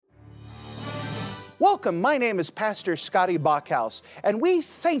Welcome, my name is Pastor Scotty Bachhaus, and we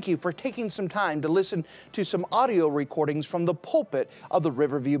thank you for taking some time to listen to some audio recordings from the pulpit of the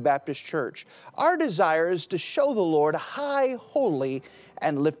Riverview Baptist Church. Our desire is to show the Lord high, holy,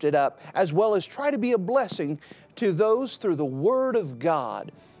 and lifted up, as well as try to be a blessing to those through the Word of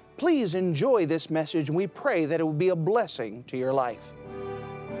God. Please enjoy this message, and we pray that it will be a blessing to your life.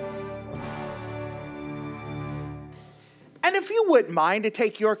 And if you wouldn't mind to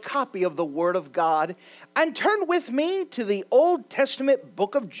take your copy of the Word of God and turn with me to the Old Testament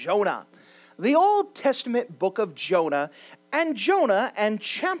book of Jonah. The Old Testament book of Jonah and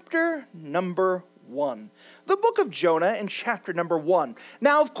chapter number 1. The book of Jonah and chapter number 1.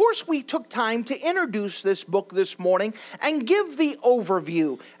 Now, of course, we took time to introduce this book this morning and give the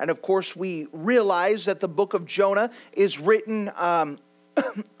overview. And of course, we realize that the book of Jonah is written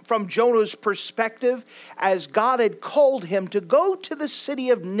from Jonah's perspective, as God had called him to go to the city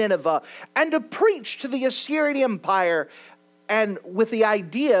of Nineveh and to preach to the Assyrian Empire, and with the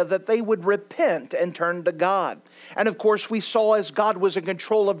idea that they would repent and turn to God. And of course, we saw as God was in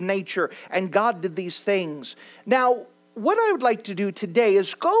control of nature, and God did these things. Now, what I would like to do today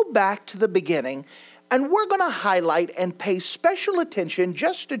is go back to the beginning, and we're going to highlight and pay special attention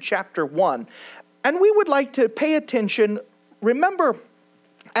just to chapter 1. And we would like to pay attention, remember,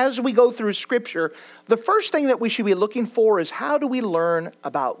 as we go through Scripture, the first thing that we should be looking for is, how do we learn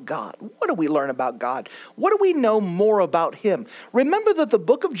about God? What do we learn about God? What do we know more about Him? Remember that the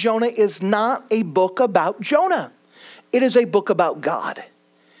book of Jonah is not a book about Jonah. It is a book about God.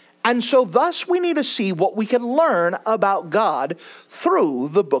 And so thus we need to see what we can learn about God through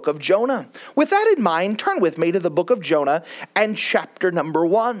the book of Jonah. With that in mind, turn with me to the book of Jonah and chapter number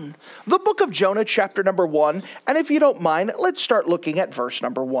 1. The book of Jonah, chapter number 1. And if you don't mind, let's start looking at verse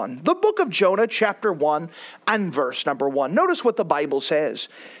number 1. The book of Jonah, chapter 1 and verse number 1. Notice what the Bible says.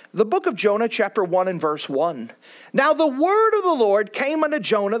 The book of Jonah, chapter 1 and verse 1. Now the word of the Lord came unto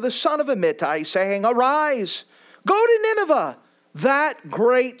Jonah, the son of Amittai, saying, Arise, go to Nineveh, that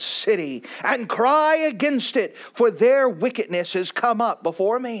great city, and cry against it, for their wickedness is come up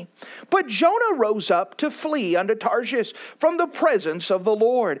before me. But Jonah rose up to flee unto Tarshish from the presence of the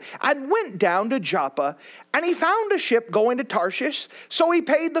Lord, and went down to Joppa, and he found a ship going to Tarshish. So he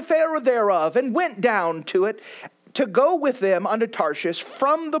paid the fare thereof, and went down to it, to go with them unto Tarshish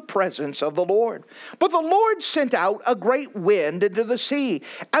from the presence of the Lord. But the Lord sent out a great wind into the sea,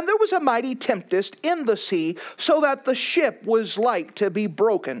 and there was a mighty tempest in the sea, so that the ship was like to be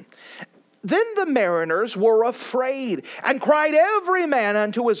broken. Then the mariners were afraid, and cried every man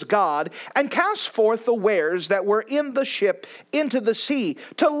unto his God, and cast forth the wares that were in the ship into the sea,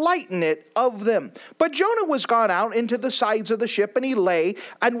 to lighten it of them. But Jonah was gone out into the sides of the ship, and he lay,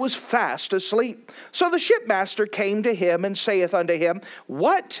 and was fast asleep. So the shipmaster came to him, and saith unto him,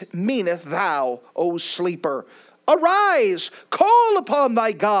 What meanest thou, O sleeper? Arise, call upon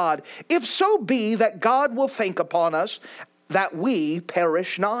thy God, if so be that God will think upon us, that we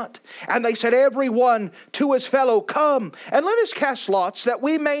perish not. And they said, every one to his fellow, Come, and let us cast lots, that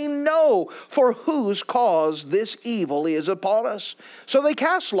we may know for whose cause this evil is upon us. So they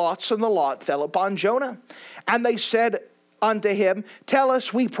cast lots, and the lot fell upon Jonah. And they said unto him, Tell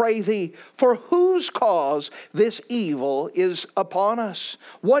us, we pray thee, for whose cause this evil is upon us?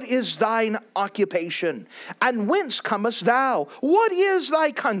 What is thine occupation? And whence comest thou? What is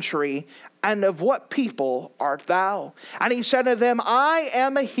thy country? And of what people art thou? And he said to them, I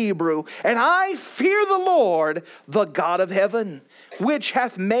am a Hebrew, and I fear the Lord, the God of heaven, which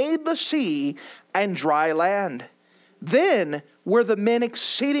hath made the sea and dry land. Then were the men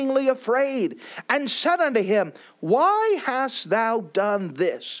exceedingly afraid, and said unto him, Why hast thou done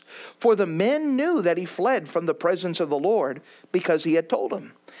this? For the men knew that he fled from the presence of the Lord, because he had told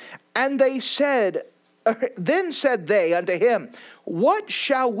them. And they said, Then said they unto him, What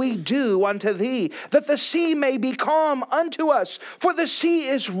shall we do unto thee, that the sea may be calm unto us? For the sea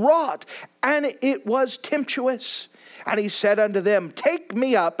is wrought, and it was tempestuous. And he said unto them, Take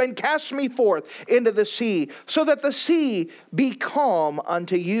me up, and cast me forth into the sea, so that the sea be calm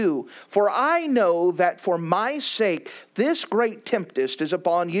unto you. For I know that for my sake this great tempest is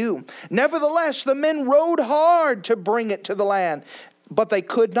upon you. Nevertheless the men rowed hard to bring it to the land, but they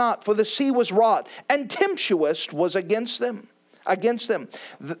could not, for the sea was wrought, and tempestuous was against them.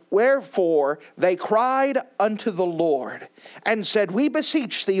 Wherefore they cried unto the Lord, and said, We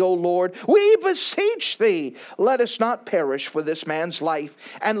beseech thee, O Lord, we beseech thee, let us not perish for this man's life,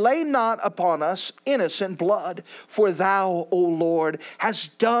 and lay not upon us innocent blood. For thou, O Lord,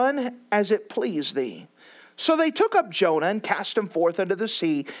 hast done as it pleased thee. So they took up Jonah, and cast him forth into the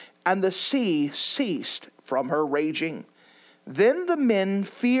sea, and the sea ceased from her raging. Then the men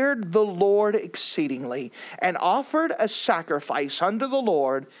feared the Lord exceedingly, and offered a sacrifice unto the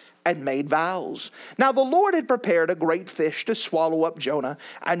Lord, and made vows. Now the Lord had prepared a great fish to swallow up Jonah,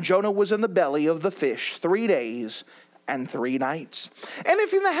 and Jonah was in the belly of the fish 3 days and 3 nights. And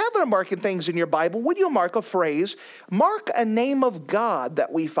if you have a marking things in your Bible, would you mark a phrase, mark a name of God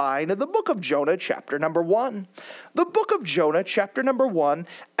that we find in the book of Jonah, chapter number 1. The book of Jonah, chapter number 1,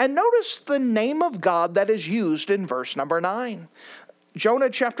 and notice the name of God that is used in verse number 9. Jonah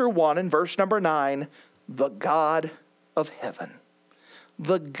chapter 1 and verse number 9, the God of heaven.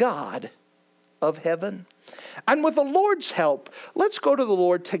 The God of heaven. And with the Lord's help, let's go to the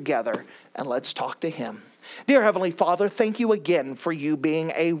Lord together and let's talk to Him. Dear Heavenly Father, thank you again for you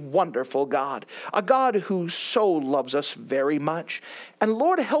being a wonderful God, a God who so loves us very much. And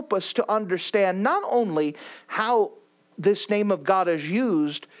Lord, help us to understand not only how this name of God is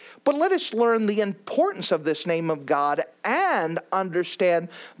used, but let us learn the importance of this name of God and understand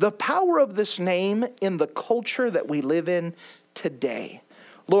the power of this name in the culture that we live in today.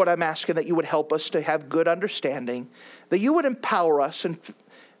 Lord, I'm asking that you would help us to have good understanding, that you would empower us, and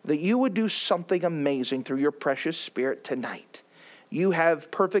that you would do something amazing through your precious Spirit tonight. You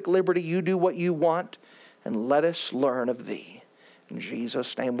have perfect liberty. You do what you want, and let us learn of thee. In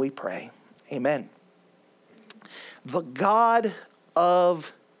Jesus' name we pray. Amen. The God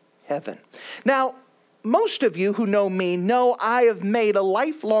of heaven. Now, most of you who know me know I have made a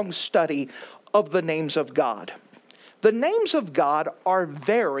lifelong study of the names of God. The names of God are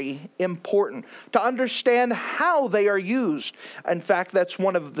very important to understand how they are used. In fact, that's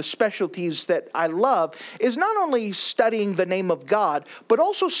one of the specialties that I love, is not only studying the name of God, but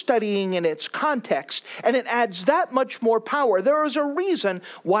also studying in its context. And it adds that much more power. There is a reason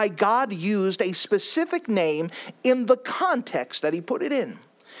why God used a specific name in the context that He put it in.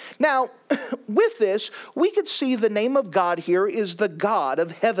 Now, with this, we could see the name of God here is the God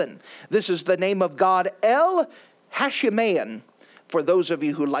of heaven. This is the name of God, El Hashemean. For those of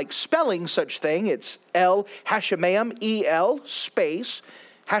you who like spelling such thing, it's El Hashemeam, E-L space.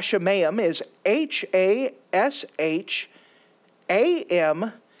 Hashemeam is H-A-S-H-A-M-A-Y-I-M.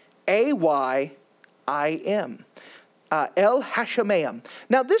 El Hashemeam.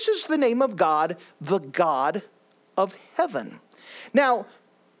 Now, this is the name of God, the God of heaven. Now,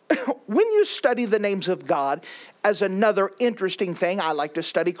 when you study the names of God, as another interesting thing, I like to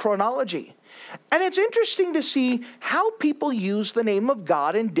study chronology. And it's interesting to see how people use the name of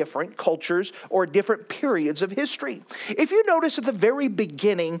God in different cultures or different periods of history. If you notice at the very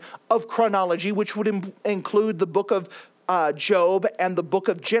beginning of chronology, which would include the book of Job and the book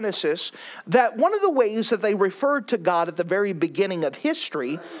of Genesis, that one of the ways that they referred to God at the very beginning of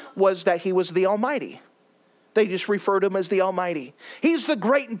history was that He was the Almighty. They just refer to Him as the Almighty. He's the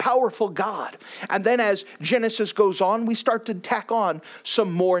great and powerful God. And then as Genesis goes on, we start to tack on some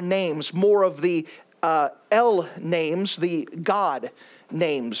more names, more of the El names, the God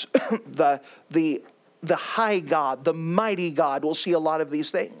names, the high God, the mighty God. We'll see a lot of these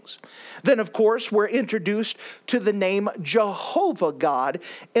things. Then, of course, we're introduced to the name Jehovah God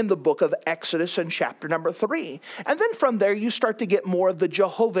in the book of Exodus in chapter number 3. And then from there, you start to get more of the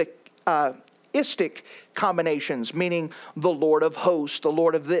Jehovic istic combinations, meaning the Lord of hosts, the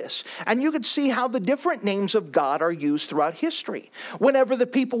Lord of this. And you could see how the different names of God are used throughout history. Whenever the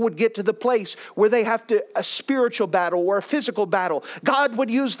people would get to the place where they have a spiritual battle or a physical battle, God would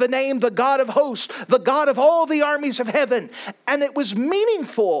use the name, the God of hosts, the God of all the armies of heaven. And it was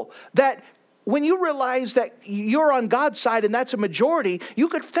meaningful that when you realize that you're on God's side and that's a majority, you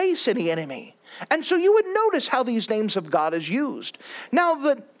could face any enemy. And so you would notice how these names of God is used. Now,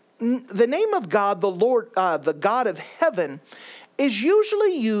 the name of God, the Lord, the God of heaven, is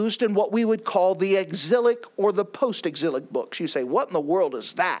usually used in what we would call the exilic or the post-exilic books. You say, what in the world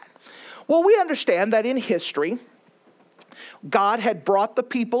is that? Well, we understand that in history, God had brought the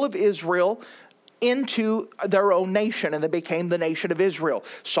people of Israel into their own nation, and they became the nation of Israel.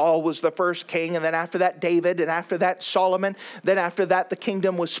 Saul was the first king, and then after that David, and after that Solomon. Then after that the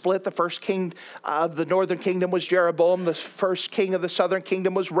kingdom was split. The first king of the northern kingdom was Jeroboam. The first king of the southern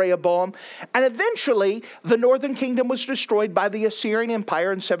kingdom was Rehoboam. And eventually the northern kingdom was destroyed by the Assyrian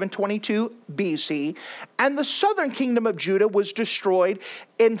Empire in 722 BC. And the southern kingdom of Judah was destroyed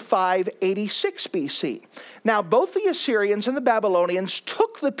in 586 BC. Now, both the Assyrians and the Babylonians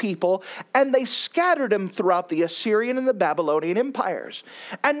took the people and they scattered them throughout the Assyrian and the Babylonian empires.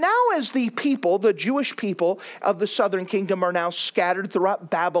 And now as the people, the Jewish people of the southern kingdom are now scattered throughout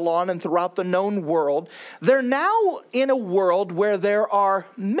Babylon and throughout the known world, they're now in a world where there are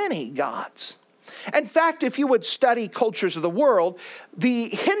many gods. In fact, if you would study cultures of the world, the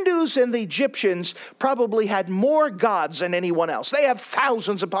Hindus and the Egyptians probably had more gods than anyone else. They have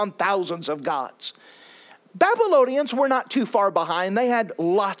thousands upon thousands of gods. Babylonians were not too far behind. They had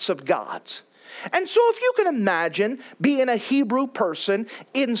lots of gods. And so if you can imagine being a Hebrew person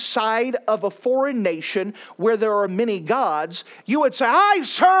inside of a foreign nation where there are many gods, you would say, I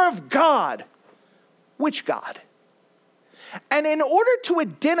serve God. Which God? And in order to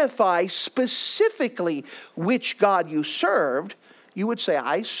identify specifically which God you served, you would say,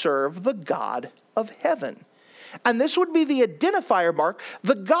 I serve the God of heaven. And this would be the identifier mark.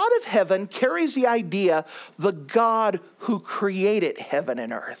 The God of heaven carries the idea, the God who created heaven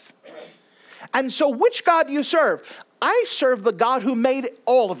and earth. And so which God do you serve? I serve the God who made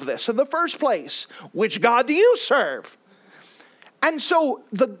all of this in the first place. Which God do you serve? And so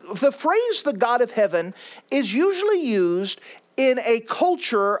the phrase, the God of heaven, is usually used in a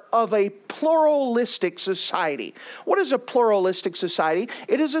culture of a pluralistic society. What is a pluralistic society?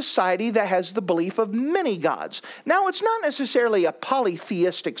 It is a society that has the belief of many gods. Now, it's not necessarily a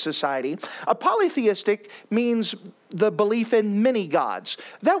polytheistic society. A polytheistic means the belief in many gods.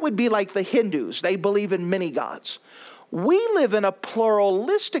 That would be like the Hindus. They believe in many gods. We live in a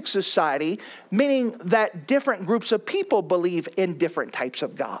pluralistic society, meaning that different groups of people believe in different types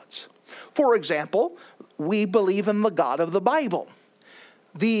of gods. For example, we believe in the God of the Bible.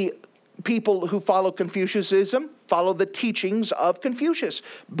 The people who follow Confucianism follow the teachings of Confucius.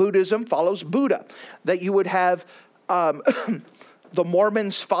 Buddhism follows Buddha. That you would have the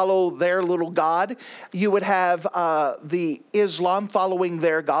Mormons follow their little God. You would have the Islam following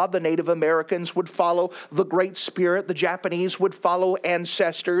their God. The Native Americans would follow the Great Spirit. The Japanese would follow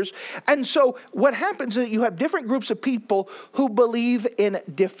ancestors. And so what happens is you have different groups of people who believe in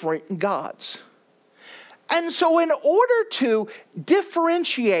different gods. And so in order to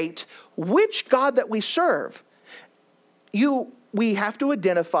differentiate which God that we serve, we have to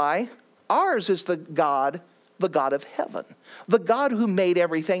identify ours is the God of heaven, the God who made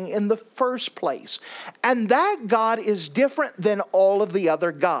everything in the first place. And that God is different than all of the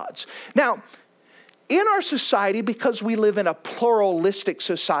other gods. Now, in our society, because we live in a pluralistic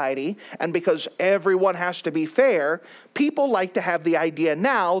society, and because everyone has to be fair, people like to have the idea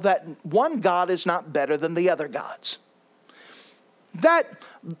now that one God is not better than the other gods. That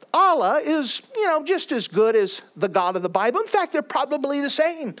Allah is, just as good as the God of the Bible. In fact, they're probably the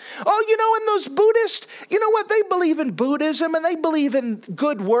same. Oh, and those Buddhists, they believe in Buddhism and they believe in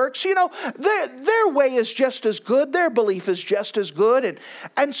good works. Their way is just as good. Their belief is just as good.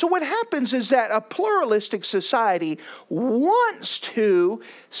 And so what happens is that a pluralistic society wants to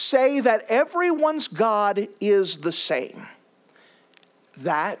say that everyone's God is the same.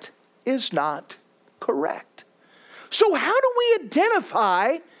 That is not correct. So how do we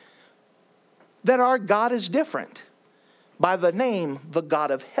identify that our God is different? By the name, the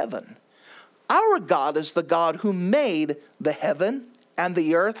God of heaven. Our God is the God who made the heaven and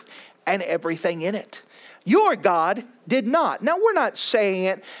the earth and everything in it. Your God did not. Now, we're not saying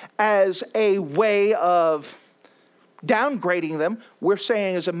it as a way of downgrading them. We're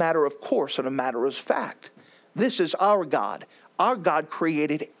saying as a matter of course and a matter of fact. This is our God. Our God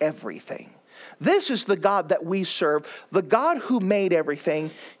created everything. This is the God that we serve, the God who made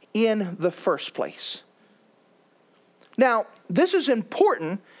everything in the first place. Now, this is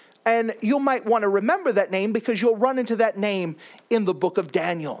important, and you might want to remember that name because you'll run into that name in the book of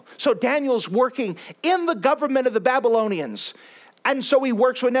Daniel. So Daniel's working in the government of the Babylonians. And so he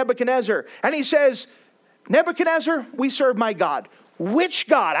works with Nebuchadnezzar. And he says, Nebuchadnezzar, we serve my God. Which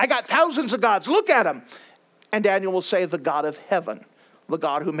God? I got thousands of gods. Look at them. And Daniel will say, the God of heaven. The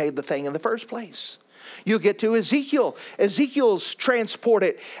God who made the thing in the first place. You get to Ezekiel. Ezekiel's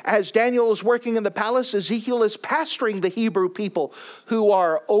transported. As Daniel is working in the palace, Ezekiel is pastoring the Hebrew people who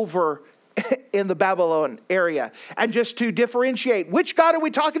are over in the Babylon area. And just to differentiate, which God are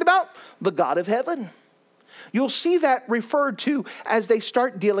we talking about? The God of heaven. You'll see that referred to as they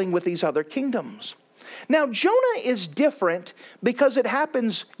start dealing with these other kingdoms. Now, Jonah is different because it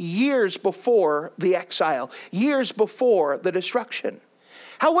happens years before the exile, years before the destruction.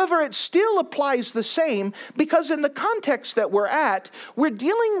 However, it still applies the same because in the context that we're at, we're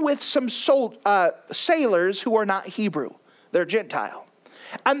dealing with some sailors who are not Hebrew. They're Gentile.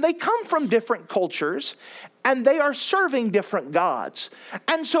 And they come from different cultures, and they are serving different gods.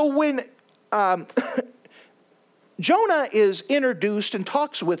 And so when Jonah is introduced and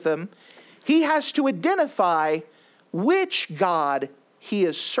talks with them, he has to identify which God he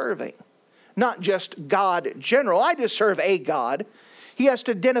is serving. Not just God general. I just serve a God. he has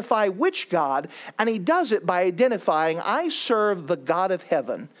to identify which God, and he does it by identifying, I serve the God of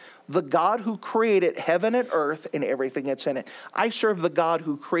heaven, the God who created heaven and earth and everything that's in it. I serve the God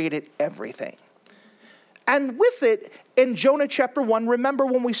who created everything. And with it, in Jonah chapter 1, remember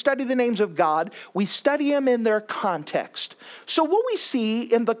when we study the names of God, we study them in their context. So what we see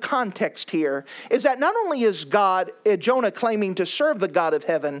in the context here is that not only is Jonah claiming to serve the God of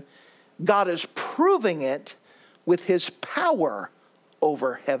heaven, God is proving it with his power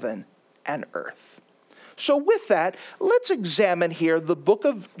over heaven and earth. So with that, let's examine here the book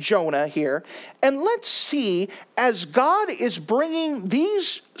of Jonah here, and let's see as God is bringing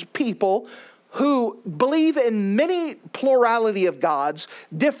these people who believe in many plurality of gods,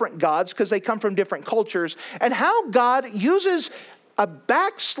 different gods, because they come from different cultures, and how God uses a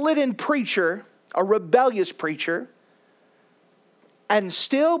backslidden preacher, a rebellious preacher, and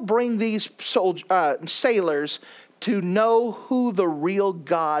still bring these sailors to know who the real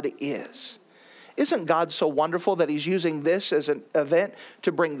God is. Isn't God so wonderful that he's using this as an event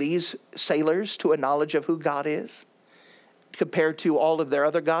to bring these sailors to a knowledge of who God is compared to all of their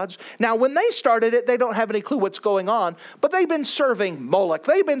other gods? Now, when they started it, they don't have any clue what's going on, but they've been serving Moloch.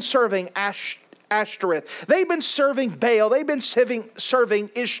 They've been serving Ashtoreth. They've been serving Baal. They've been serving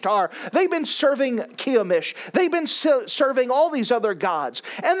Ishtar. They've been serving Chemosh. They've been serving all these other gods.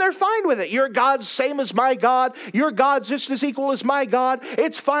 And they're fine with it. Your God's same as my God. Your God's just as equal as my God.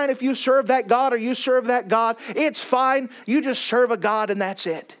 It's fine if you serve that God or you serve that God. It's fine. You just serve a God and that's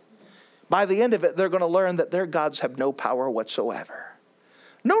it. By the end of it, they're going to learn that their gods have no power whatsoever.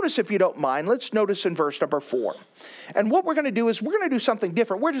 Notice, if you don't mind, let's notice in verse number 4. And what we're going to do is we're going to do something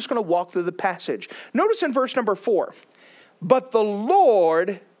different. We're just going to walk through the passage. Notice in verse number 4. But the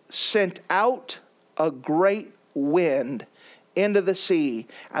Lord sent out a great wind into the sea,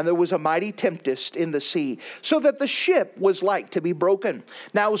 and there was a mighty tempest in the sea, so that the ship was like to be broken.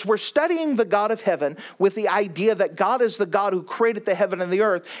 Now, as we're studying the God of heaven with the idea that God is the God who created the heaven and the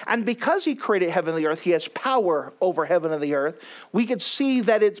earth, and because he created heaven and the earth, he has power over heaven and the earth, we could see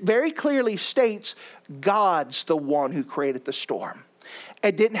that it very clearly states God's the one who created the storm.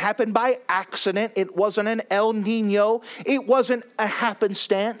 It didn't happen by accident. It wasn't an El Nino. It wasn't a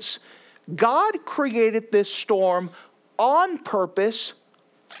happenstance. God created this storm on purpose,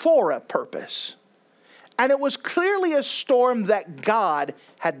 for a purpose. And it was clearly a storm that God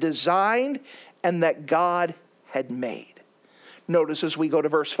had designed and that God had made. Notice as we go to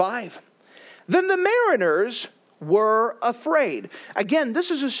verse 5. Then the mariners were afraid. Again, this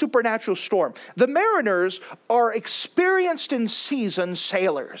is a supernatural storm. The mariners are experienced and seasoned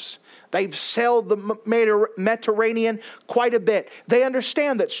sailors. They've sailed the Mediterranean quite a bit. They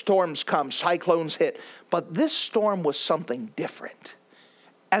understand that storms come, cyclones hit. But this storm was something different.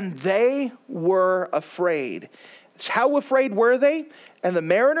 And they were afraid. How afraid were they? And the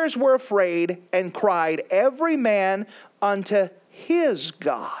mariners were afraid and cried, every man unto his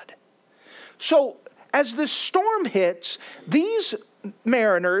God. So as the storm hits, these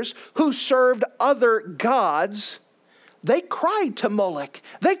mariners who served other gods, they cried to Moloch.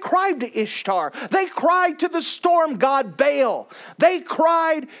 They cried to Ishtar. They cried to the storm god Baal. They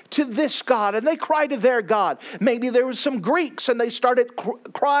cried to this god and they cried to their god. Maybe there was some Greeks and they started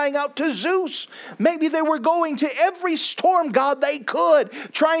crying out to Zeus. Maybe they were going to every storm god they could,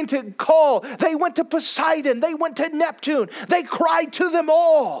 trying to call. They went to Poseidon. They went to Neptune. They cried to them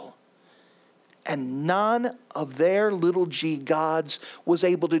all. And none of their little g gods was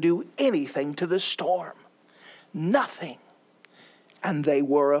able to do anything to the storm. Nothing. And they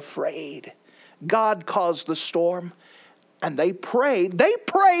were afraid. God caused the storm. And they prayed. They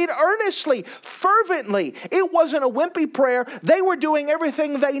prayed earnestly, fervently. It wasn't a wimpy prayer. They were doing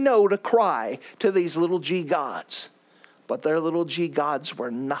everything they know to cry to these little g gods. But their little g gods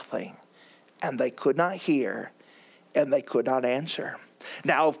were nothing. And they could not hear. And they could not answer.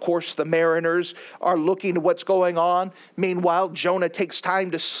 Now, of course, the mariners are looking at what's going on. Meanwhile, Jonah takes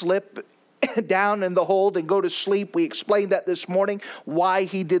time to slip down in the hold and go to sleep. We explained that this morning, why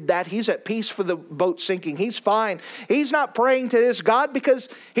he did that. He's at peace for the boat sinking. He's fine. He's not praying to his God because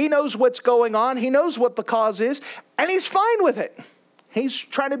he knows what's going on. He knows what the cause is, and he's fine with it. He's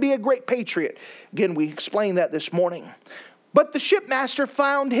trying to be a great patriot. Again, we explained that this morning. But the shipmaster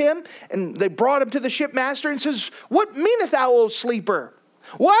found him, and they brought him to the shipmaster and says, what meaneth thou, O sleeper?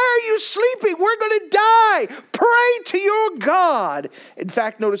 Why are you sleeping? We're going to die. Pray to your God. In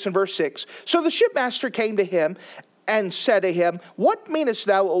fact, notice in verse 6. So the shipmaster came to him and said to him, what meanest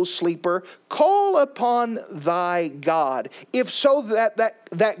thou, O sleeper? Call upon thy God, if so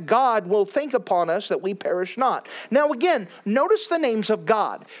that God will think upon us that we perish not. Now again, notice the names of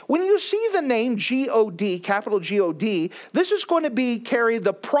God. When you see the name G-O-D, capital G-O-D, this is going to carry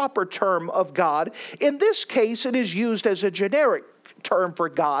the proper term of God. In this case, it is used as a generic term for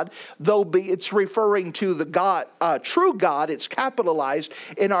God, though it's referring to the God, true God. It's capitalized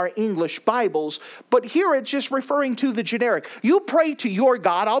in our English Bibles, but here it's just referring to the generic. You pray to your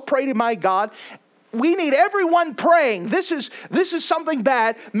God, I'll pray to my God. We need everyone praying. This is something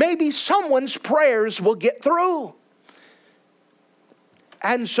bad. Maybe someone's prayers will get through.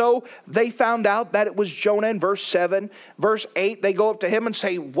 And so they found out that it was Jonah in verse 7. Verse 8, they go up to him and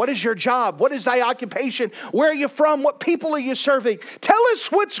say, what is your job? What is thy occupation? Where are you from? What people are you serving? Tell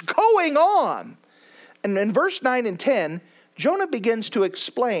us what's going on. And in verse 9 and 10, Jonah begins to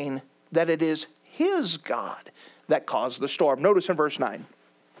explain that it is his God that caused the storm. Notice in verse 9.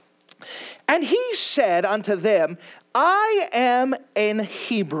 And he said unto them, I am an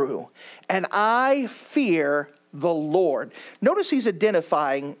Hebrew, and I fear the Lord. Notice he's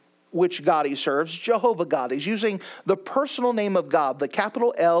identifying which God he serves, Jehovah God. He's using the personal name of God. The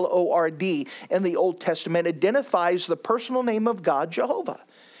capital L-O-R-D in the Old Testament identifies the personal name of God, Jehovah.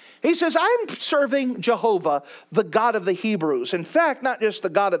 He says, I'm serving Jehovah, the God of the Hebrews. In fact, not just the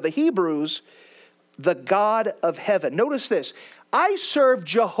God of the Hebrews, the God of heaven. Notice this. I serve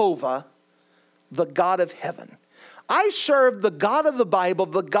Jehovah, the God of heaven. I serve the God of the Bible,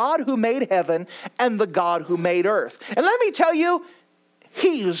 the God who made heaven and the God who made earth. And let me tell you,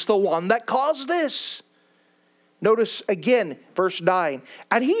 he is the one that caused this. Notice again, verse 9.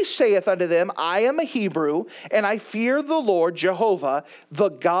 And he saith unto them, I am a Hebrew, and I fear the Lord Jehovah, the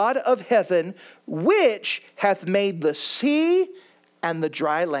God of heaven, which hath made the sea and the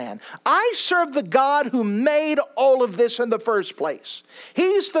dry land. I serve the God who made all of this in the first place.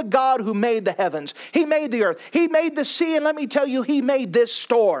 He's the God who made the heavens. He made the earth. He made the sea, and let me tell you, he made this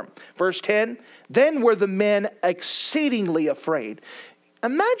storm. Verse 10, then were the men exceedingly afraid.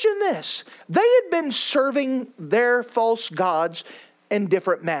 Imagine this. They had been serving their false gods in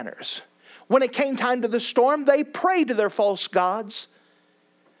different manners. When it came time to the storm, they prayed to their false gods.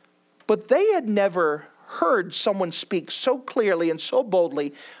 But they had never heard someone speak so clearly and so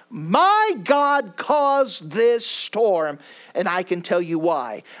boldly, my God caused this storm, and I can tell you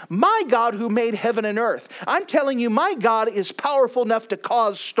why. My God who made heaven and earth. I'm telling you, my God is powerful enough to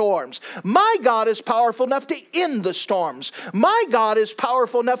cause storms. My God is powerful enough to end the storms. My God is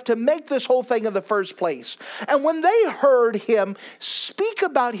powerful enough to make this whole thing in the first place. And when they heard him speak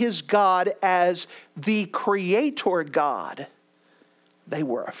about his God as the Creator God, they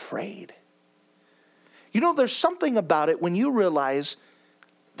were afraid. You know, there's something about it when you realize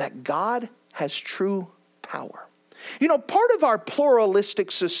that God has true power. You know, part of our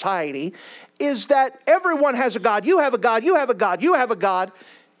pluralistic society is that everyone has a God. You have a God, you have a God, you have a God.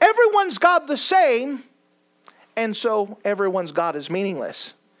 Everyone's God the same, and so everyone's God is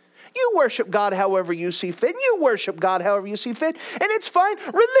meaningless. You worship God however you see fit. You worship God however you see fit, and it's fine.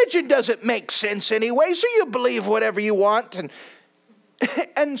 Religion doesn't make sense anyway, so you believe whatever you want,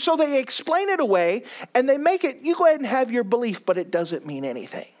 and so they explain it away, and they make it, you go ahead and have your belief, but it doesn't mean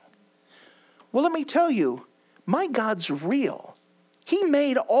anything. Well, let me tell you, my God's real. He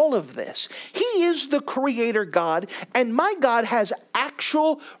made all of this. He is the Creator God, and my God has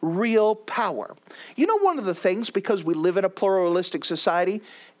actual, real power. You know, one of the things, because we live in a pluralistic society,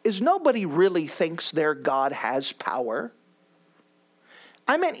 is nobody really thinks their God has power.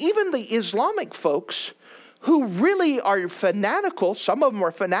 I mean, even the Islamic folks who really are fanatical, some of them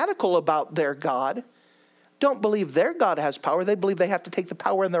are fanatical about their God, don't believe their God has power. They believe they have to take the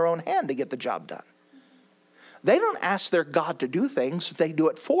power in their own hand to get the job done. They don't ask their God to do things. They do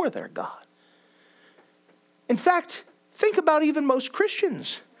it for their God. In fact, think about even most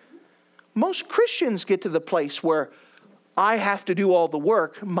Christians. Most Christians get to the place where I have to do all the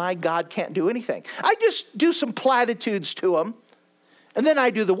work. My God can't do anything. I just do some platitudes to him, and then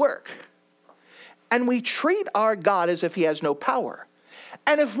I do the work. And we treat our God as if he has no power.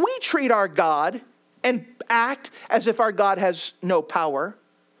 And if we treat our God and act as if our God has no power,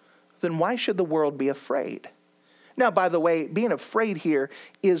 then why should the world be afraid? Now, by the way, being afraid here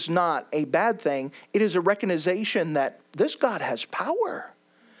is not a bad thing. It is a recognition that this God has power.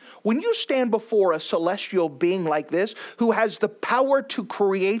 When you stand before a celestial being like this, who has the power to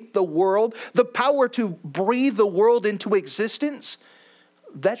create the world, the power to breathe the world into existence,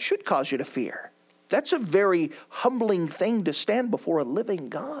 that should cause you to fear. That's a very humbling thing to stand before a living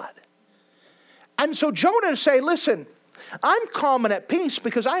God. And so Jonah say, listen, I'm calm and at peace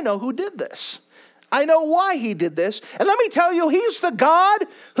because I know who did this. I know why he did this. And let me tell you, he's the God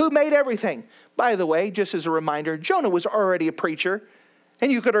who made everything. By the way, just as a reminder, Jonah was already a preacher.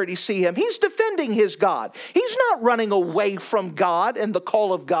 And you could already see him. He's defending his God. He's not running away from God and the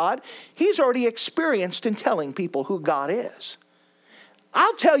call of God. He's already experienced in telling people who God is.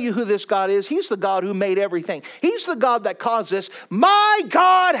 I'll tell you who this God is. He's the God who made everything. He's the God that caused this. My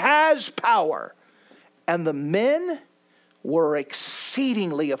God has power. And the men were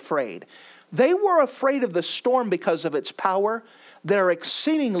exceedingly afraid. They were afraid of the storm because of its power. They're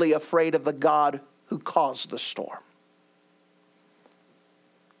exceedingly afraid of the God who caused the storm.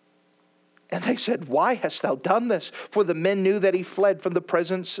 And they said, why hast thou done this? For the men knew that he fled from the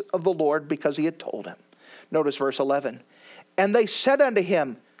presence of the Lord because he had told him. Notice verse 11. And they said unto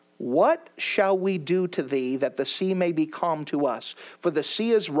him, what shall we do to thee that the sea may be calm to us? For the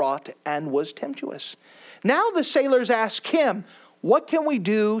sea is wrought and was tempestuous. Now the sailors ask him, what can we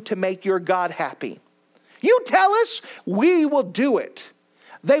do to make your God happy? You tell us, we will do it.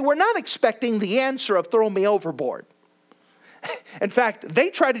 They were not expecting the answer of throw me overboard. In fact,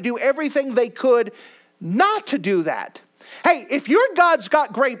 they tried to do everything they could not to do that. Hey, if your God's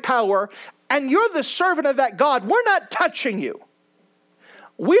got great power and you're the servant of that God, we're not touching you.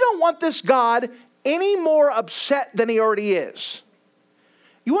 We don't want this God any more upset than he already is.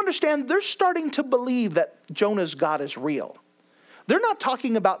 You understand, they're starting to believe that Jonah's God is real. They're not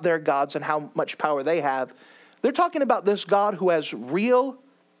talking about their gods and how much power they have. They're talking about this God who has real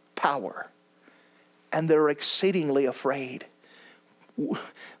power. And they're exceedingly afraid.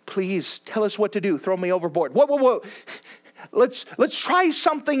 Please tell us what to do. Throw me overboard. Whoa. Let's try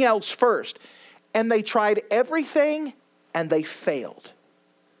something else first. And they tried everything and they failed.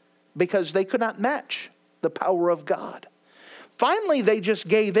 Because they could not match the power of God. Finally, they just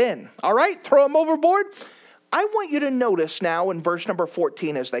gave in. All right, throw them overboard. I want you to notice now in verse number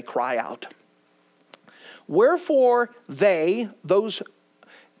 14 as they cry out. Wherefore they, those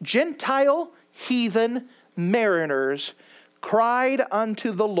Gentile heathen mariners, cried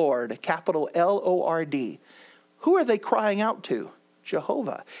unto the Lord, capital Lord. Who are they crying out to?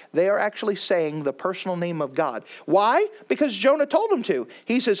 Jehovah. They are actually saying the personal name of God. Why? Because Jonah told them to.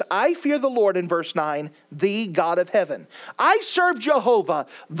 He says, I fear the Lord in verse 9, the God of heaven. I serve Jehovah,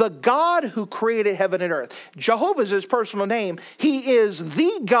 the God who created heaven and earth. Jehovah is his personal name. He is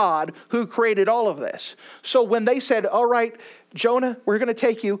the God who created all of this. So when they said, all right, Jonah, we're going to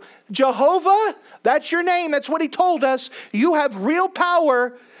take you. Jehovah, that's your name. That's what he told us. You have real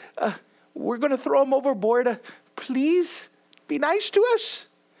power. We're going to throw him overboard. Please be nice to us.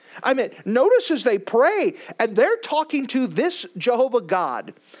 I mean, notice as they pray, and they're talking to this Jehovah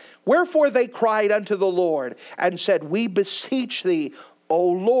God. Wherefore they cried unto the Lord and said, we beseech thee, O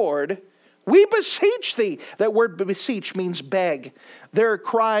Lord. We beseech thee. That word beseech means beg. They're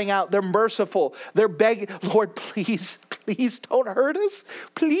crying out. They're merciful. They're begging, Lord, please don't hurt us.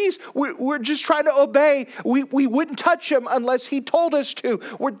 Please, we're just trying to obey. We wouldn't touch him unless he told us to.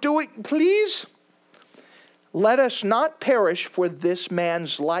 Please. Let us not perish for this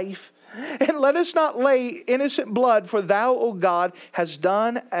man's life, and let us not lay innocent blood, for thou, O God, hast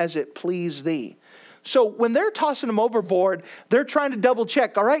done as it pleased thee. So when they're tossing him overboard, they're trying to double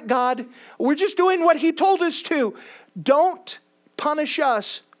check. All right, God, we're just doing what he told us to. Don't punish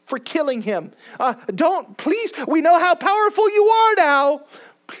us for killing him. Please, we know how powerful you are now.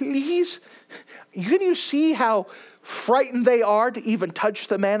 Please, can you see how frightened they are to even touch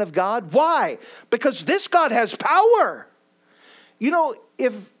the man of God? Why? Because this God has power. You know,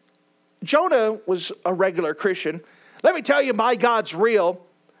 if Jonah was a regular Christian, let me tell you, my God's real.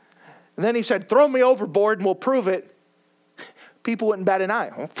 And then he said, throw me overboard and we'll prove it. People wouldn't bat an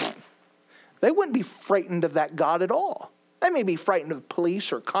eye. They wouldn't be frightened of that God at all. They may be frightened of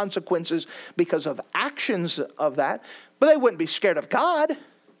police or consequences because of actions of that, but they wouldn't be scared of God.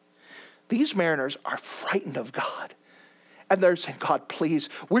 These mariners are frightened of God. And they're saying, God, please,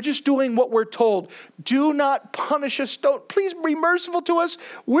 we're just doing what we're told. Do not punish us. Please be merciful to us.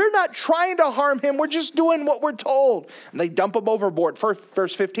 We're not trying to harm him. We're just doing what we're told. And they dump him overboard.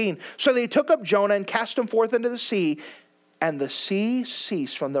 Verse 15. So they took up Jonah and cast him forth into the sea, and the sea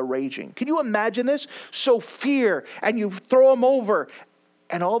ceased from the raging. Can you imagine this? So fear, and you throw him over,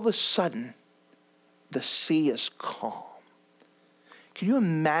 and all of a sudden, the sea is calm. Can you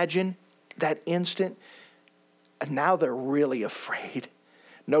imagine that instant? And now they're really afraid.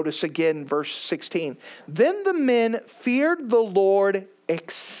 Notice again, verse 16. Then the men feared the Lord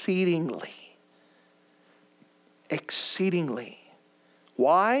exceedingly. Exceedingly.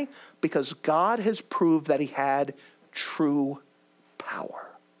 Why? Because God has proved that he had true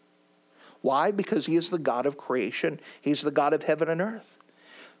power. Why? Because he is the God of creation. He's the God of heaven and earth.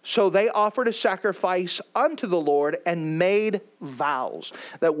 So they offered a sacrifice unto the Lord and made vows.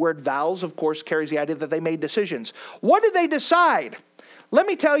 That word vows, of course, carries the idea that they made decisions. What did they decide? Let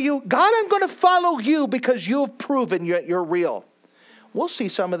me tell you, God, I'm going to follow you because you have proven you're real. We'll see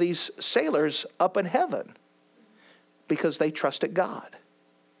some of these sailors up in heaven because they trusted God.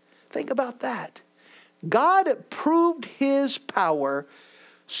 Think about that. God proved his power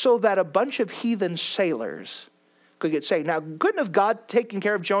so that a bunch of heathen sailors could get saved. Now, couldn't have God taken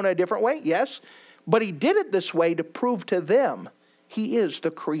care of Jonah a different way? Yes. But he did it this way to prove to them he is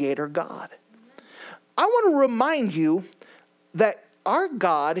the creator God. I want to remind you that our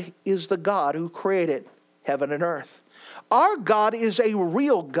God is the God who created heaven and earth. Our God is a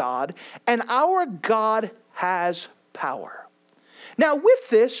real God, and our God has power. Now, with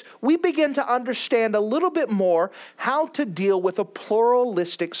this, we begin to understand a little bit more how to deal with a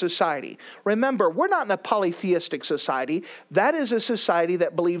pluralistic society. Remember, we're not in a polytheistic society. That is a society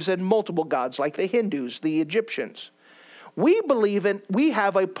that believes in multiple gods, like the Hindus, the Egyptians. We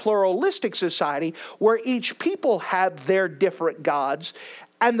have a pluralistic society where each people have their different gods,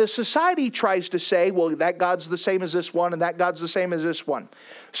 and the society tries to say, well, that God's the same as this one, and that God's the same as this one.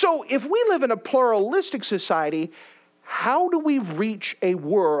 So if we live in a pluralistic society, how do we reach a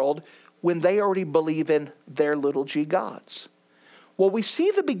world when they already believe in their little g gods? Well, we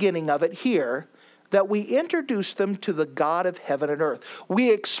see the beginning of it here, that we introduce them to the God of heaven and earth.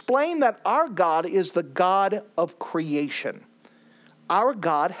 We explain that our God is the God of creation. Our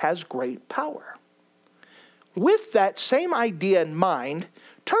God has great power. With that same idea in mind,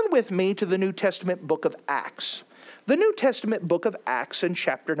 turn with me to the New Testament book of Acts. The New Testament book of Acts in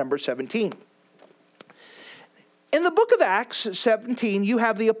chapter number 17. In the book of Acts 17, you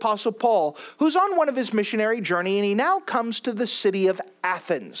have the Apostle Paul, who's on one of his missionary journey, and he now comes to the city of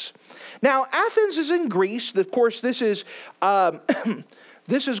Athens. Now, Athens is in Greece. Of course, this is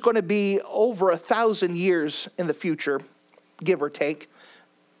this is going to be over 1,000 years in the future, give or take.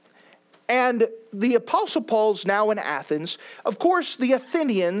 And the Apostle Paul's now in Athens. Of course, the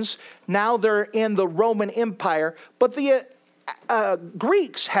Athenians, now they're in the Roman Empire, but the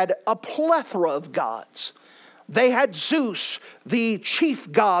Greeks had a plethora of gods. They had Zeus, the chief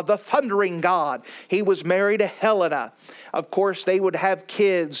god, the thundering god. He was married to Helena. Of course, they would have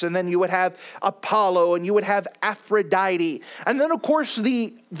kids, and then you would have Apollo, and you would have Aphrodite. And then, of course,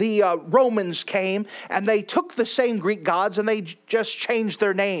 the Romans came, and they took the same Greek gods, and they just changed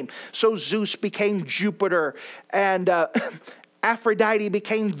their name. So Zeus became Jupiter, and Aphrodite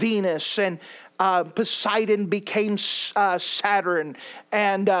became Venus, and Poseidon became Saturn,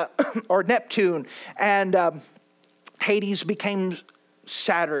 and or Neptune, and Hades became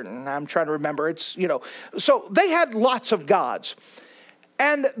Saturn. I'm trying to remember. So they had lots of gods.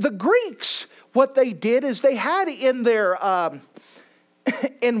 And the Greeks, what they did is they had in their,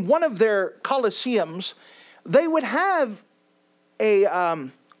 in one of their colosseums, they would have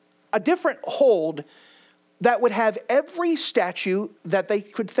a different hold that would have every statue that they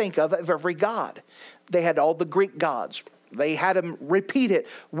could think of every god. They had all the Greek gods. They had them repeat it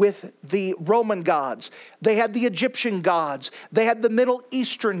with the Roman gods. They had the Egyptian gods. They had the Middle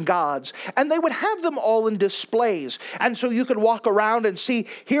Eastern gods. And they would have them all in displays. And so you could walk around and see,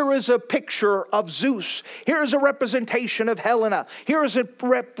 here is a picture of Zeus. Here is a representation of Helena. Here is a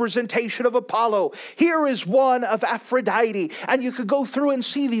representation of Apollo. Here is one of Aphrodite. And you could go through and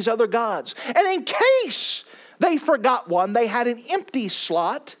see these other gods. And in case they forgot one, they had an empty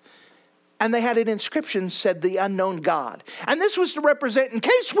slot. And they had an inscription said, the unknown God. And this was to represent, in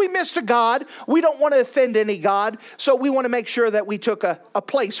case we missed a God, we don't want to offend any God, so we want to make sure that we took a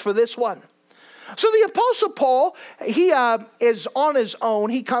place for this one. So the Apostle Paul, he is on his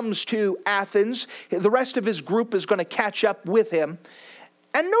own. He comes to Athens. The rest of his group is going to catch up with him.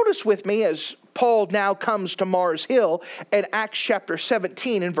 And notice with me as Paul now comes to Mars Hill in Acts chapter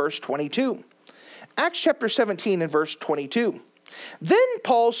 17 and verse 22. Acts chapter 17 and verse 22. Then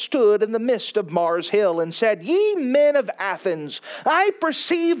Paul stood in the midst of Mars Hill and said, Ye men of Athens, I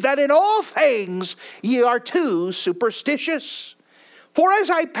perceive that in all things ye are too superstitious. For as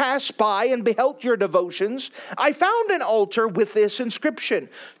I passed by and beheld your devotions, I found an altar with this inscription,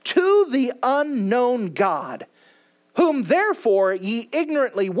 To the unknown God, whom therefore ye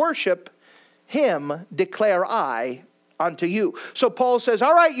ignorantly worship, him declare I unto you. So Paul says,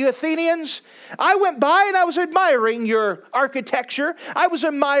 all right, you Athenians, I went by and I was admiring your architecture. I was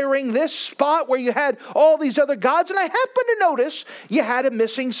admiring this spot where you had all these other gods, and I happened to notice you had a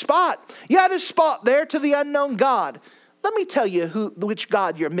missing spot. You had a spot there to the unknown God. Let me tell you which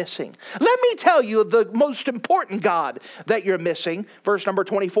God you're missing. Let me tell you the most important God that you're missing. Verse number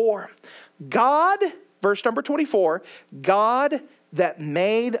 24. God, verse number 24, God that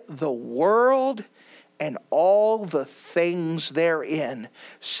made the world and all the things therein,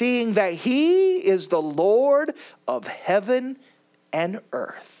 seeing that he is the Lord of heaven and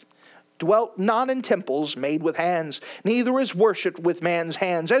earth, dwelt not in temples made with hands, neither is worshipped with man's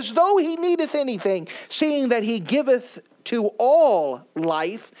hands, as though he needeth anything, seeing that he giveth to all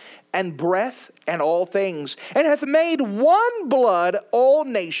life and breath and all things, and hath made one blood all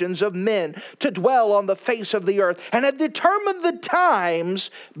nations of men to dwell on the face of the earth, and hath determined the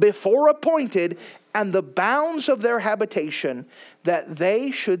times before appointed and the bounds of their habitation, that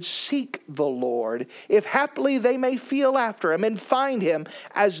they should seek the Lord, if haply they may feel after him and find him,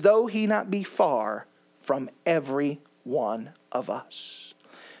 as though he not be far from every one of us.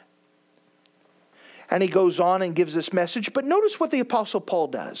 And he goes on and gives this message. But notice what the Apostle Paul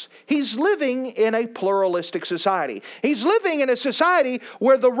does. He's living in a pluralistic society. He's living in a society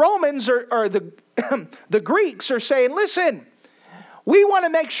where the Romans or the Greeks are saying, listen, we want to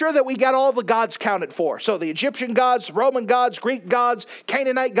make sure that we got all the gods counted for. So the Egyptian gods, Roman gods, Greek gods,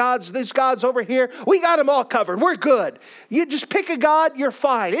 Canaanite gods, these gods over here, we got them all covered. We're good. You just pick a god, you're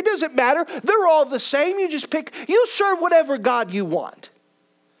fine. It doesn't matter. They're all the same. You serve whatever god you want.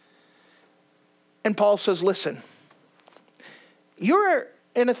 And Paul says, listen, you're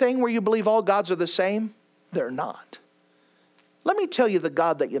in a thing where you believe all gods are the same. They're not. Let me tell you the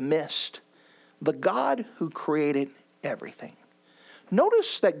God that you missed. The God who created everything.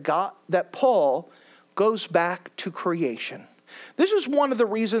 Notice that Paul goes back to creation. This is one of the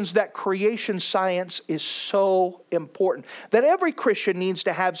reasons that creation science is so important. That every Christian needs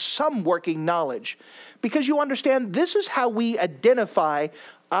to have some working knowledge. Because you understand, this is how we identify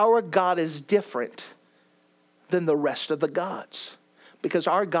our God is different than the rest of the gods. Because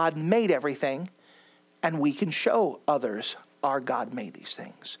our God made everything, and we can show others our God made these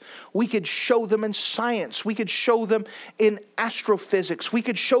things. We could show them in science. We could show them in astrophysics. We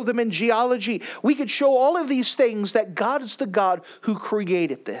could show them in geology. We could show all of these things that God is the God who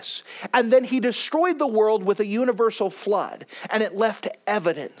created this. And then he destroyed the world with a universal flood, and it left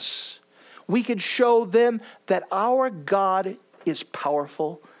evidence. We could show them that our God is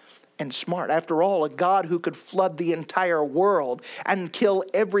powerful and smart. After all, a God who could flood the entire world and kill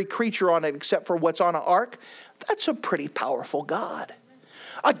every creature on it except for what's on an ark, that's a pretty powerful God.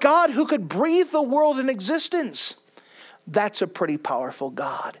 A God who could breathe the world in existence, that's a pretty powerful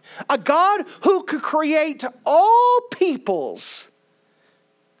God. A God who could create all peoples.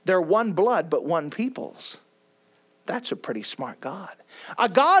 They're one blood, but one peoples. That's a pretty smart God. A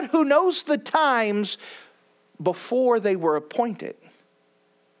God who knows the times before they were appointed.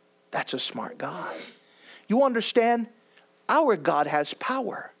 That's a smart God. You understand? Our God has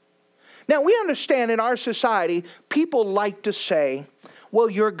power. Now, we understand in our society, people like to say, well,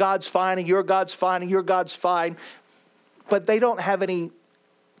 your God's fine, and your God's fine, and your God's fine. But they don't have any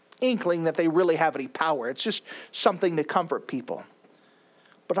inkling that they really have any power. It's just something to comfort people.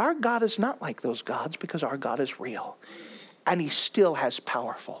 But our God is not like those gods, because our God is real. And he still has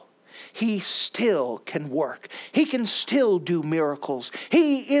powerful. He still can work. He can still do miracles.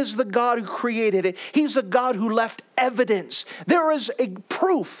 He is the God who created it. He's the God who left evidence. There is a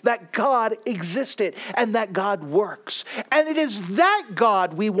proof that God existed and that God works. And it is that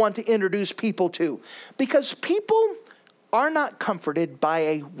God we want to introduce people to. Because people are not comforted by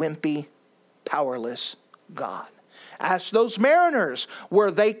a wimpy, powerless God. Ask those mariners,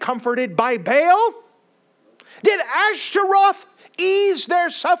 were they comforted by Baal? Did Ashtaroth ease their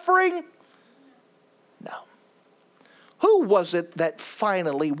suffering? No. Who was it that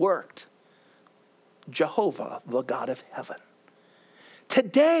finally worked? Jehovah, the God of heaven.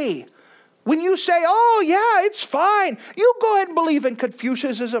 Today, when you say, oh yeah, it's fine, you go ahead and believe in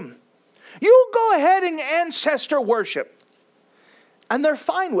Confucianism. You go ahead and ancestor worship. And they're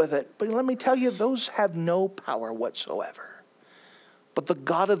fine with it. But let me tell you, those have no power whatsoever. But the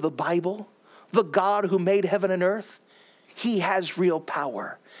God of the Bible, the God who made heaven and earth, he has real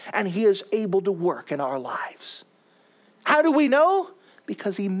power, and he is able to work in our lives. How do we know?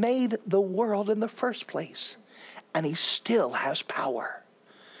 Because he made the world in the first place, and he still has power.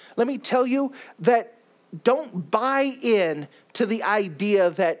 Let me tell you that don't buy in to the idea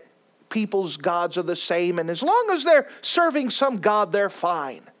that people's gods are the same, and as long as they're serving some God, they're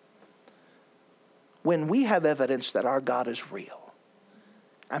fine. When we have evidence that our God is real,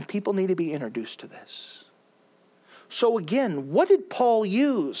 and people need to be introduced to this. So again, what did Paul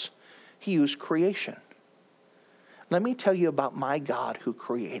use? He used creation. Let me tell you about my God who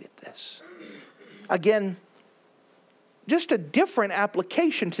created this. Again, just a different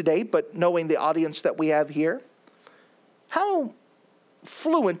application today, but knowing the audience that we have here. How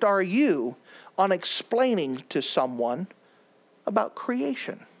fluent are you on explaining to someone about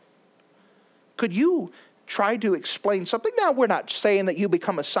creation? Could you try to explain something? Now, we're not saying that you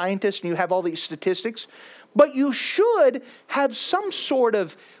become a scientist and you have all these statistics, but you should have some sort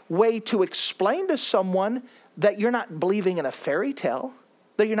of way to explain to someone that you're not believing in a fairy tale,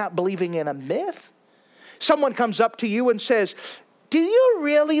 that you're not believing in a myth. Someone comes up to you and says, do you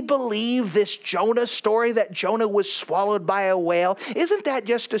really believe this Jonah story that Jonah was swallowed by a whale? Isn't that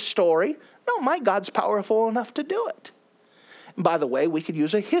just a story? No, my God's powerful enough to do it. And by the way, we could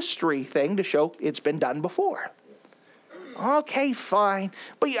use a history thing to show it's been done before. Okay, fine.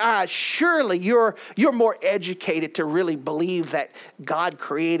 But surely you're more educated to really believe that God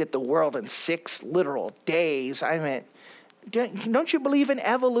created the world in 6 literal days. I mean, don't you believe in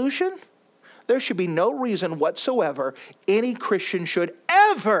evolution? There should be no reason whatsoever any Christian should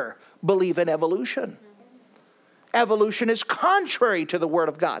ever believe in evolution. Evolution is contrary to the Word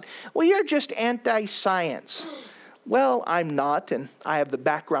of God. Well, you're just anti-science. Well, I'm not, and I have the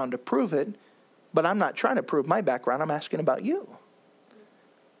background to prove it, but I'm not trying to prove my background. I'm asking about you.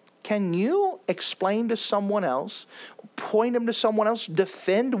 Can you explain to someone else, point them to someone else,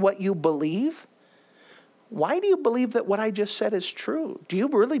 defend what you believe? Why do you believe that what I just said is true? Do you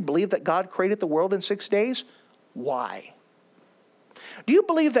really believe that God created the world in 6 days? Why? Do you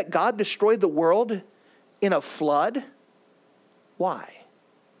believe that God destroyed the world in a flood? Why?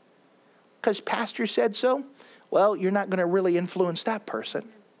 Because pastor said so? Well, you're not going to really influence that person.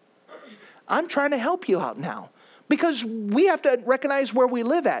 I'm trying to help you out now. Because we have to recognize where we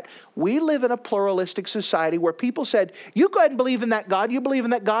live at. We live in a pluralistic society where people said, you go ahead and believe in that God, you believe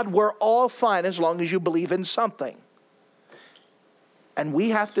in that God, we're all fine as long as you believe in something. And we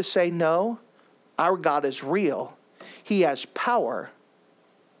have to say, no, our God is real. He has power.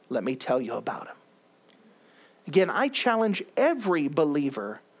 Let me tell you about him. Again, I challenge every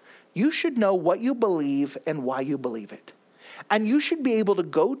believer. You should know what you believe and why you believe it. And you should be able to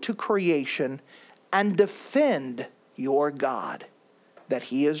go to creation and defend your God, that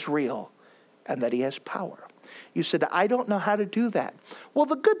he is real and that he has power. You said, I don't know how to do that. Well,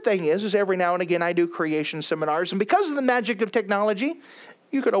 the good thing is every now and again I do creation seminars, and because of the magic of technology,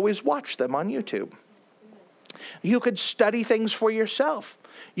 you could always watch them on YouTube. You could study things for yourself.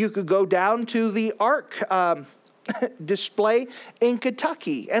 You could go down to the Ark display in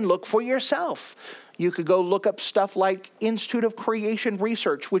Kentucky and look for yourself. You could go look up stuff like Institute of Creation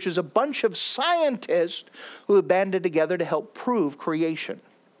Research, which is a bunch of scientists who have banded together to help prove creation.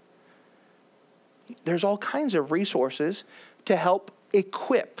 There's all kinds of resources to help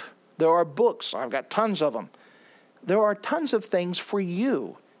equip. There are books. I've got tons of them. There are tons of things for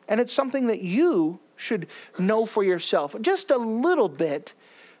you. And it's something that you should know for yourself. Just a little bit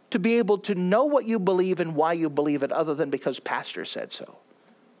to be able to know what you believe and why you believe it, other than because pastor said so.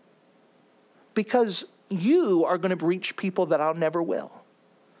 Because you are going to reach people that I never will.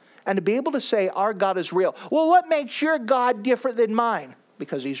 And to be able to say, our God is real. Well, what makes your God different than mine?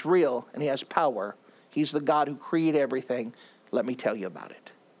 Because he's real and he has power. He's the God who created everything. Let me tell you about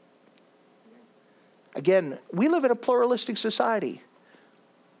it. Again, we live in a pluralistic society.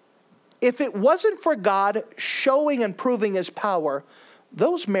 If it wasn't for God showing and proving his power,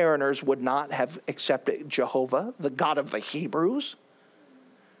 those mariners would not have accepted Jehovah, the God of the Hebrews.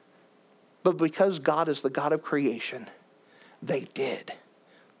 But because God is the God of creation, they did.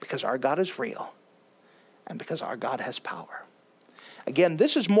 Because our God is real. And because our God has power. Again,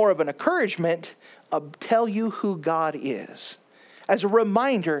 this is more of an encouragement of tell you who God is. As a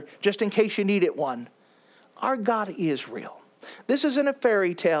reminder, just in case you needed one, our God is real. This isn't a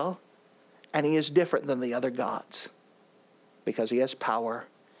fairy tale, and he is different than the other gods. Because he has power.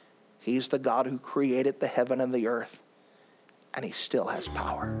 He's the God who created the heaven and the earth. And he still has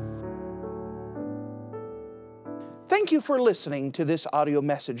power. Thank you for listening to this audio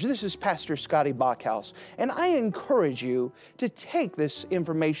message. This is Pastor Scotty Bachhaus, and I encourage you to take this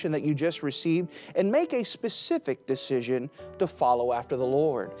information that you just received and make a specific decision to follow after the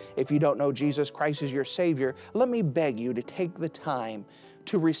Lord. If you don't know Jesus Christ as your Savior, let me beg you to take the time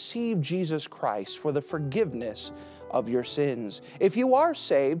to receive Jesus Christ for the forgiveness of your sins. If you are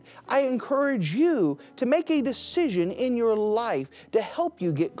saved, I encourage you to make a decision in your life to help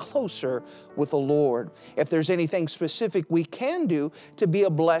you get closer with the Lord. If there's anything specific we can do to be a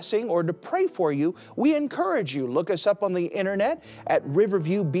blessing or to pray for you, we encourage you. Look us up on the internet at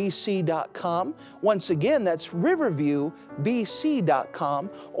riverviewbc.com. Once again, that's riverviewbc.com.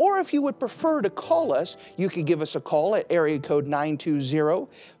 Or if you would prefer to call us, you can give us a call at area code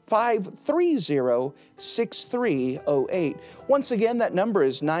 920-530-6308. Once again, that number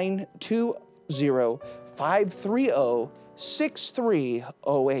is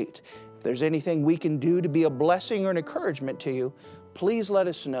 920-530-6308. If there's anything we can do to be a blessing or an encouragement to you, please let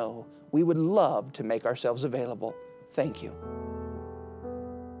us know. We would love to make ourselves available. Thank you.